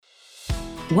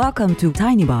Welcome to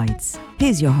Tiny Bites.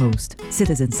 Here's your host,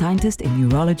 citizen scientist in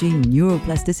neurology,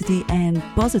 neuroplasticity, and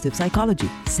positive psychology,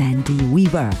 Sandy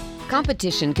Weaver.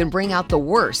 Competition can bring out the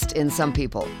worst in some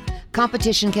people.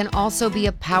 Competition can also be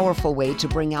a powerful way to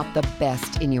bring out the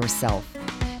best in yourself.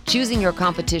 Choosing your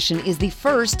competition is the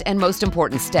first and most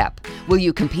important step. Will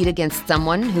you compete against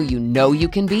someone who you know you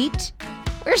can beat?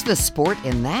 Where's the sport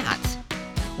in that?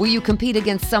 Will you compete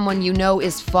against someone you know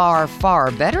is far,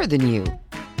 far better than you?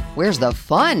 Where's the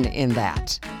fun in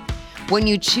that? When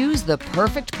you choose the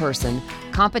perfect person,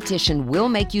 competition will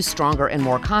make you stronger and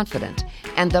more confident.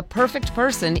 And the perfect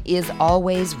person is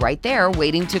always right there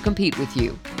waiting to compete with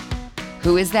you.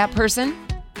 Who is that person?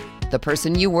 The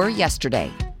person you were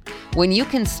yesterday. When you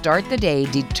can start the day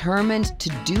determined to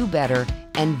do better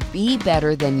and be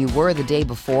better than you were the day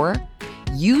before,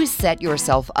 you set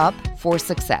yourself up for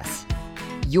success.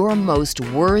 Your most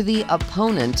worthy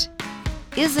opponent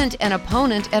isn't an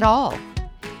opponent at all.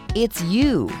 It's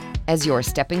you as your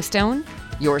stepping stone,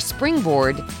 your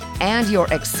springboard, and your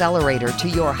accelerator to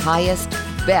your highest,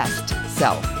 best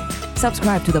self.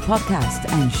 Subscribe to the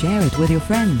podcast and share it with your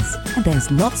friends. And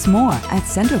there's lots more at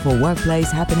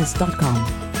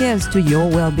centerforworkplacehappiness.com. Here's to your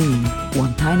well-being,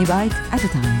 one tiny bite at a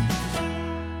time.